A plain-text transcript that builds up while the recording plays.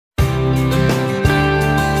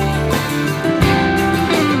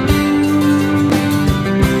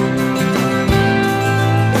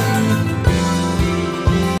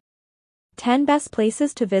10 Best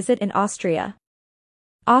Places to Visit in Austria.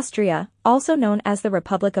 Austria, also known as the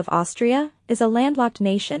Republic of Austria, is a landlocked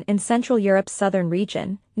nation in Central Europe's southern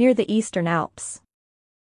region, near the Eastern Alps.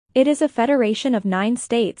 It is a federation of 9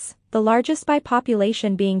 states, the largest by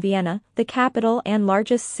population being Vienna, the capital and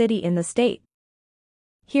largest city in the state.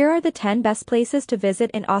 Here are the 10 best places to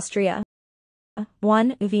visit in Austria.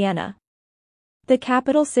 1. Vienna. The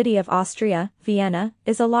capital city of Austria, Vienna,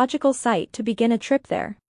 is a logical site to begin a trip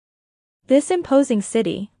there. This imposing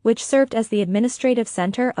city, which served as the administrative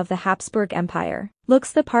center of the Habsburg Empire,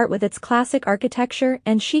 looks the part with its classic architecture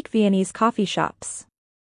and chic Viennese coffee shops.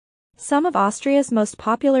 Some of Austria's most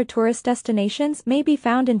popular tourist destinations may be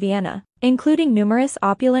found in Vienna, including numerous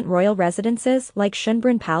opulent royal residences like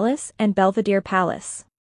Schönbrunn Palace and Belvedere Palace.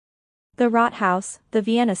 The Rathaus, the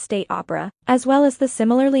Vienna State Opera, as well as the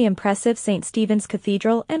similarly impressive St. Stephen's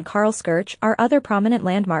Cathedral and Karlskirche are other prominent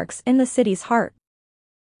landmarks in the city's heart.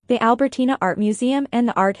 The Albertina Art Museum and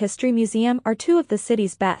the Art History Museum are 2 of the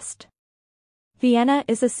city's best. Vienna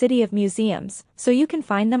is a city of museums, so you can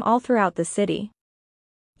find them all throughout the city.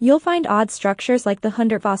 You'll find odd structures like the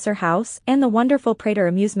Hundertwasser House and the wonderful Prater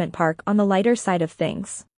amusement park on the lighter side of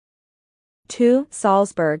things. 2.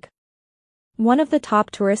 Salzburg. One of the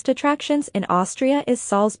top tourist attractions in Austria is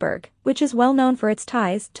Salzburg, which is well known for its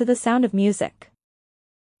ties to the sound of music.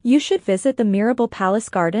 You should visit the Mirabel Palace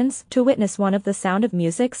Gardens to witness one of the Sound of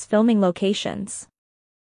Music's filming locations.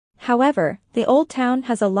 However, the Old Town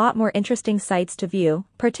has a lot more interesting sights to view,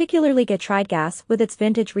 particularly Getreidegasse with its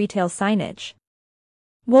vintage retail signage.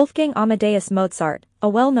 Wolfgang Amadeus Mozart, a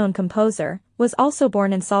well-known composer, was also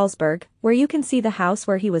born in Salzburg, where you can see the house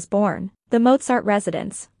where he was born, the Mozart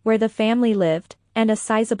residence, where the family lived, and a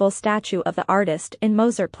sizable statue of the artist in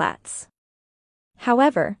Mozartplatz.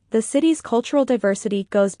 However, the city's cultural diversity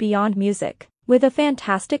goes beyond music, with a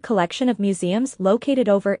fantastic collection of museums located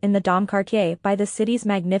over in the Domkartier by the city's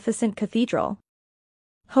magnificent cathedral.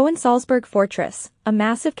 Hohensalzburg Fortress, a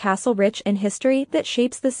massive castle rich in history that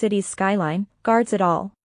shapes the city's skyline, guards it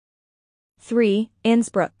all. 3.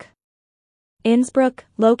 Innsbruck. Innsbruck,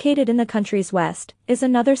 located in the country's west, is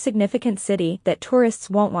another significant city that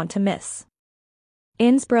tourists won't want to miss.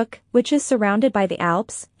 Innsbruck, which is surrounded by the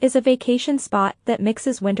Alps, is a vacation spot that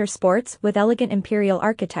mixes winter sports with elegant imperial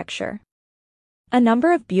architecture. A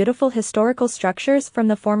number of beautiful historical structures from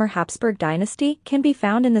the former Habsburg dynasty can be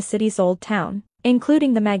found in the city's old town,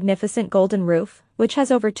 including the magnificent Golden Roof, which has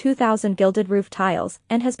over 2,000 gilded roof tiles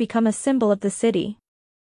and has become a symbol of the city.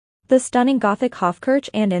 The stunning Gothic Hofkirche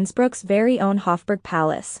and Innsbruck's very own Hofburg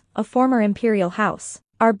Palace, a former imperial house,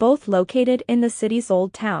 are both located in the city's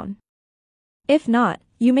old town. If not,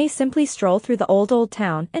 you may simply stroll through the old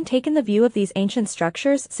town and take in the view of these ancient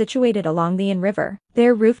structures situated along the Inn River,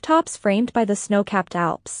 their rooftops framed by the snow-capped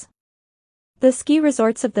Alps. The ski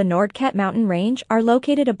resorts of the Nordkette mountain range are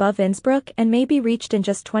located above Innsbruck and may be reached in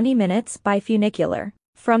just 20 minutes by funicular,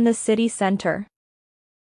 from the city center.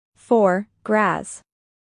 4. Graz.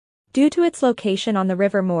 Due to its location on the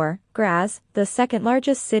River Mur, Graz, the second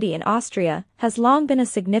largest city in Austria, has long been a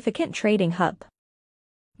significant trading hub.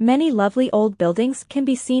 Many lovely old buildings can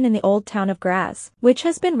be seen in the old town of Graz, which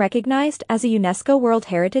has been recognized as a UNESCO World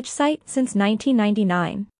Heritage Site since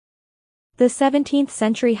 1999. The 17th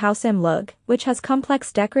century Haus am Lug, which has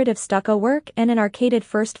complex decorative stucco work and an arcaded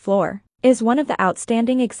first floor, is one of the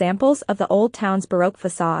outstanding examples of the old town's Baroque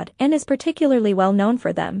facade and is particularly well known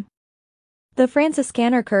for them. The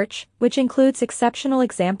Franziskanerkirche, which includes exceptional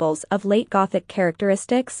examples of late Gothic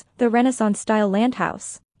characteristics, the Renaissance-style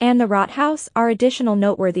Landhaus, and the Rathaus are additional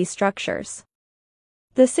noteworthy structures.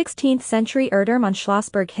 The 16th century Erdturm on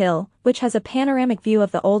Schlossberg Hill, which has a panoramic view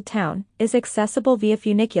of the old town, is accessible via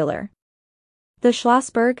funicular. The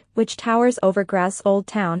Schlossberg, which towers over Graz's old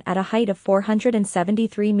town at a height of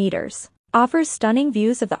 473 meters, offers stunning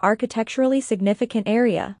views of the architecturally significant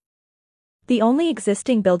area. The only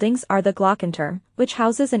existing buildings are the Glockenturm, which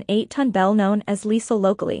houses an 8-ton bell known as Liesel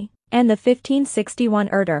locally, and the 1561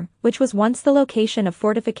 Erdturm, which was once the location of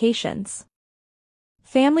fortifications.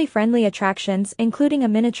 Family-friendly attractions including a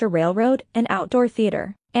miniature railroad, an outdoor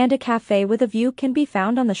theater, and a cafe with a view can be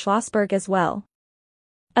found on the Schlossberg as well.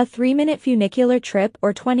 A 3-minute funicular trip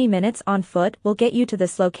or 20 minutes on foot will get you to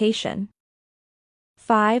this location.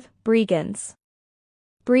 5. Bregenz.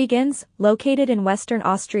 Bregenz, located in western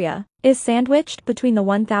Austria, is sandwiched between the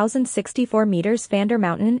 1,064 meters Fander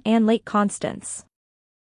Mountain and Lake Constance.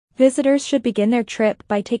 Visitors should begin their trip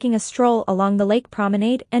by taking a stroll along the lake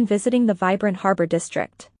promenade and visiting the vibrant harbor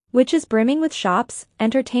district, which is brimming with shops,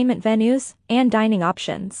 entertainment venues, and dining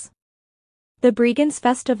options. The Bregenz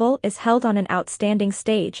Festival is held on an outstanding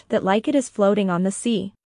stage that like it is floating on the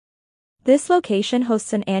sea. This location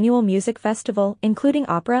hosts an annual music festival including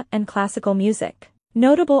opera and classical music.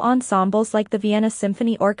 Notable ensembles like the Vienna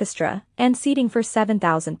Symphony Orchestra, and seating for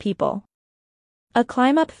 7,000 people. A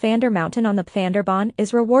climb up Pfander Mountain on the Pfanderbahn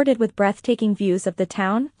is rewarded with breathtaking views of the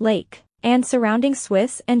town, lake, and surrounding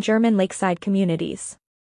Swiss and German lakeside communities.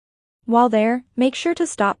 While there, make sure to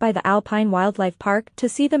stop by the Alpine Wildlife Park to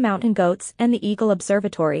see the mountain goats and the Eagle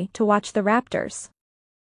Observatory to watch the raptors.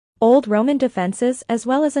 Old Roman defenses as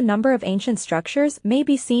well as a number of ancient structures may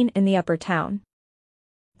be seen in the upper town.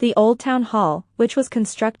 The Old Town Hall, which was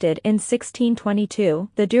constructed in 1622,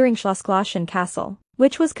 the Düringschlossgloschen Castle,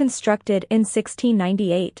 which was constructed in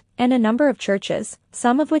 1698, and a number of churches,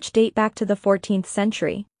 some of which date back to the 14th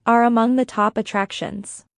century, are among the top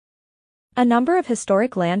attractions. A number of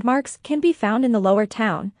historic landmarks can be found in the lower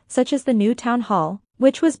town, such as the new town hall,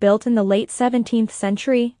 which was built in the late 17th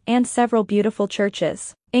century, and several beautiful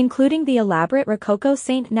churches, including the elaborate Rococo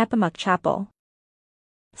St. Nepomuk Chapel.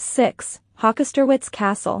 6. Hockesterwitz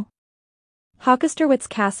Castle. Hockesterwitz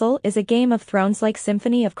Castle is a Game of Thrones-like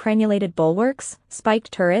symphony of crenulated bulwarks,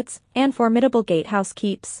 spiked turrets, and formidable gatehouse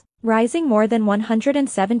keeps, rising more than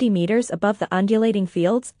 170 meters above the undulating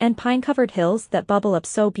fields and pine-covered hills that bubble up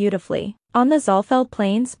so beautifully, on the Zollfeld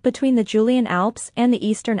Plains between the Julian Alps and the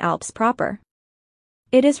Eastern Alps proper.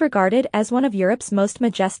 It is regarded as one of Europe's most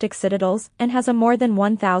majestic citadels and has a more than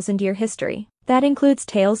 1,000-year history that includes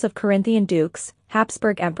tales of Carinthian dukes,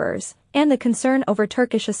 Habsburg emperors, and the concern over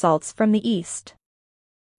Turkish assaults from the east.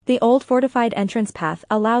 The old fortified entrance path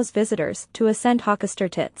allows visitors to ascend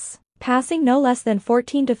Hockestertitz, passing no less than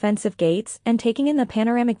 14 defensive gates and taking in the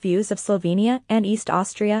panoramic views of Slovenia and East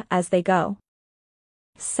Austria as they go.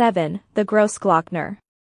 7. The Grossglockner.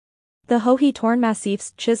 The Hohe-Tauern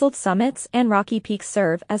Massif's chiseled summits and rocky peaks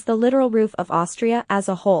serve as the literal roof of Austria as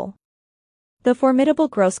a whole. The formidable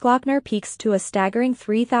Grossglockner peaks to a staggering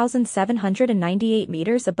 3,798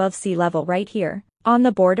 meters above sea level right here, on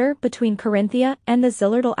the border between Carinthia and the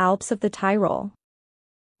Zillertal Alps of the Tyrol.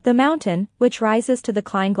 The mountain, which rises to the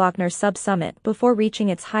Kleinglockner subsummit before reaching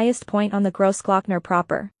its highest point on the Grossglockner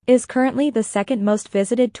proper, is currently the second most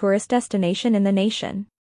visited tourist destination in the nation.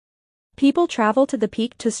 People travel to the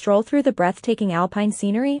peak to stroll through the breathtaking alpine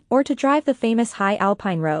scenery or to drive the famous High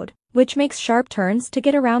Alpine Road, which makes sharp turns to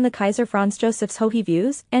get around the Kaiser Franz Joseph's Hohe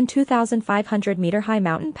views and 2,500-meter-high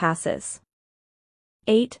mountain passes.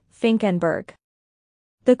 8. Finkenberg.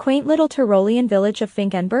 The quaint little Tyrolean village of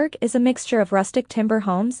Finkenberg is a mixture of rustic timber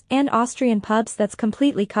homes and Austrian pubs that's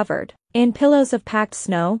completely covered in pillows of packed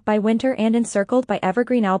snow by winter and encircled by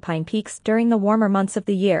evergreen alpine peaks during the warmer months of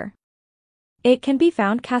the year. It can be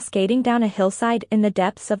found cascading down a hillside in the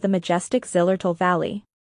depths of the majestic Zillertal Valley.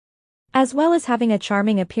 As well as having a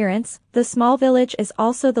charming appearance, the small village is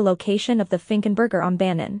also the location of the Finkenberger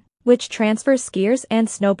Bahnen, which transfers skiers and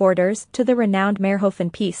snowboarders to the renowned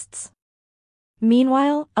Meerhofen pistes.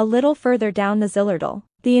 Meanwhile, a little further down the Zillertal,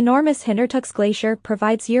 the enormous Hintertux Glacier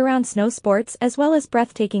provides year-round snow sports as well as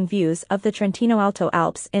breathtaking views of the Trentino Alto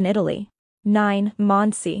Alps in Italy. 9.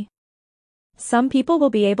 Mondsee. Some people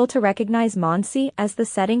will be able to recognize Mondsee as the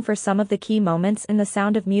setting for some of the key moments in The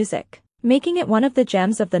Sound of Music, making it one of the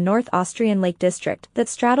gems of the North Austrian Lake District that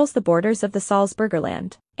straddles the borders of the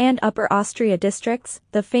Salzburgerland and Upper Austria districts.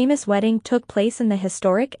 The famous wedding took place in the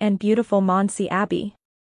historic and beautiful Mondsee Abbey.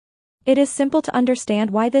 It is simple to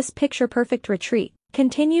understand why this picture-perfect retreat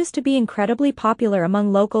continues to be incredibly popular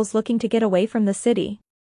among locals looking to get away from the city.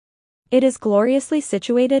 It is gloriously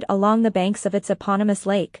situated along the banks of its eponymous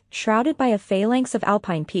lake, shrouded by a phalanx of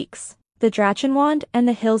alpine peaks, the Drachenwand and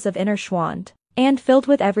the hills of Inner Schwand, and filled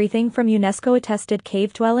with everything from UNESCO-attested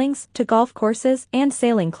cave dwellings to golf courses and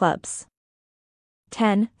sailing clubs.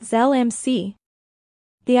 10. Zell am See.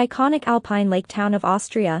 The iconic alpine lake town of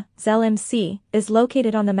Austria, Zell am See, is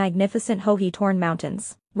located on the magnificent Hohe-Tauern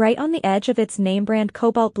Mountains, right on the edge of its name brand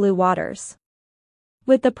cobalt blue waters.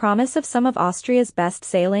 With the promise of some of Austria's best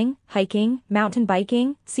sailing, hiking, mountain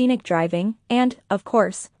biking, scenic driving, and, of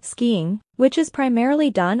course, skiing, which is primarily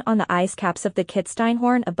done on the ice caps of the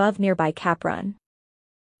Kitzsteinhorn above nearby Kaprun.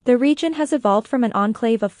 The region has evolved from an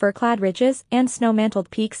enclave of fir-clad ridges and snow-mantled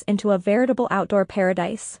peaks into a veritable outdoor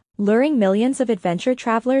paradise, luring millions of adventure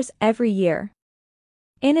travelers every year.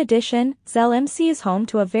 In addition, Zell am See is home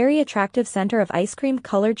to a very attractive center of ice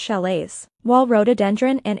cream-colored chalets, while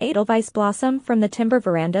rhododendron and edelweiss blossom from the timber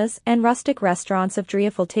verandas and rustic restaurants of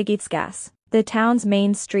Driefeltigitsgasse, the town's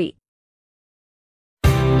main street.